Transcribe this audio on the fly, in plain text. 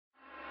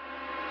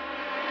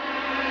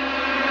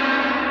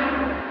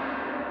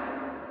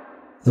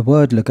The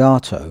word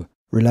legato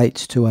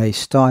relates to a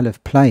style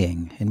of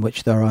playing in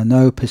which there are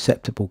no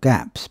perceptible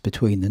gaps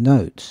between the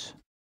notes.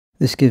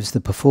 This gives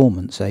the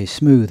performance a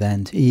smooth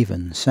and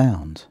even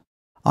sound.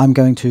 I'm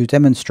going to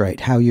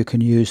demonstrate how you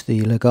can use the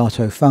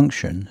legato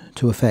function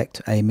to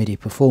affect a MIDI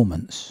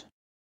performance.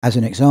 As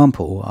an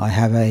example, I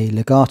have a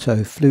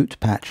legato flute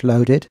patch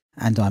loaded,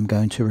 and I'm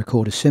going to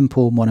record a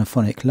simple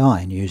monophonic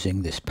line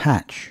using this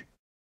patch.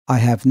 I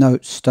have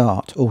Note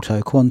Start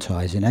Auto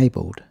Quantize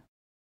enabled.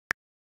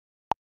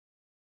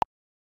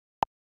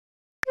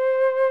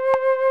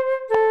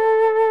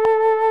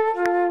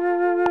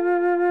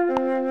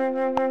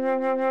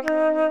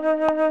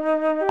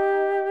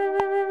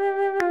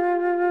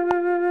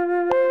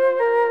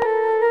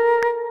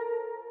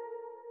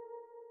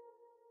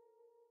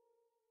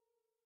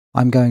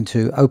 I'm going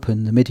to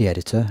open the Midi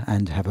Editor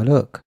and have a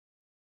look.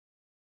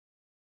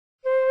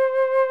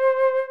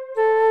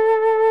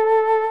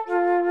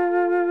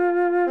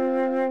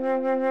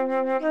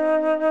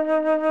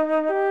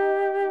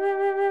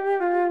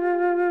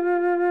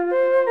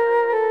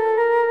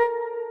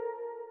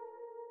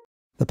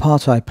 The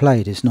part I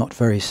played is not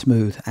very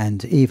smooth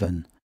and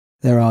even.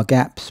 There are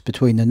gaps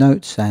between the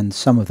notes and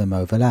some of them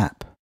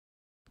overlap.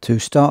 To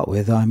start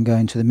with, I'm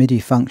going to the MIDI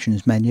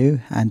Functions menu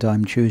and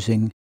I'm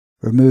choosing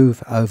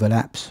Remove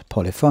Overlaps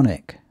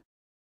Polyphonic.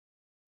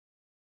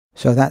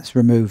 So that's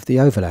removed the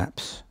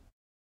overlaps.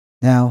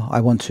 Now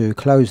I want to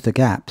close the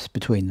gaps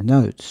between the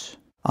notes.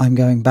 I'm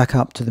going back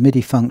up to the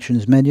MIDI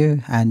Functions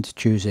menu and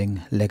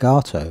choosing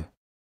Legato.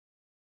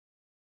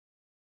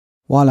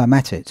 While I'm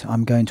at it,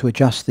 I'm going to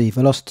adjust the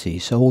velocity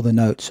so all the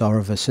notes are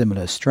of a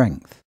similar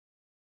strength.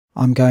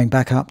 I'm going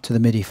back up to the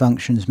MIDI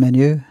Functions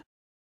menu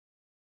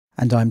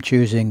and I'm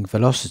choosing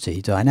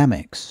Velocity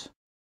Dynamics.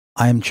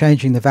 I am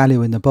changing the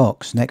value in the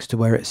box next to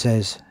where it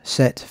says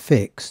Set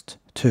Fixed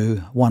to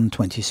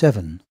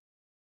 127.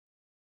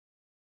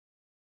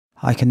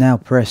 I can now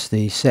press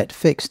the Set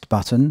Fixed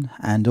button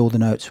and all the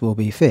notes will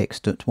be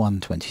fixed at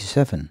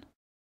 127.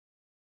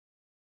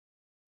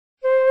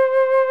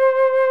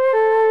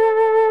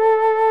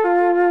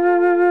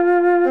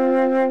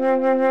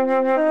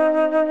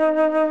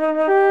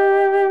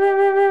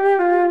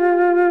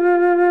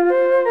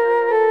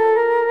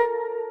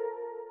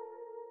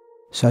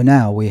 So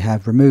now we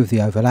have removed the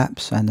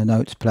overlaps and the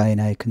notes play in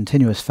a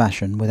continuous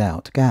fashion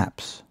without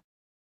gaps.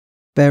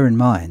 Bear in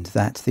mind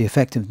that the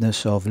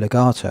effectiveness of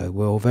legato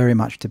will very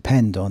much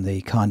depend on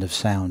the kind of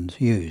sound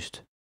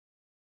used.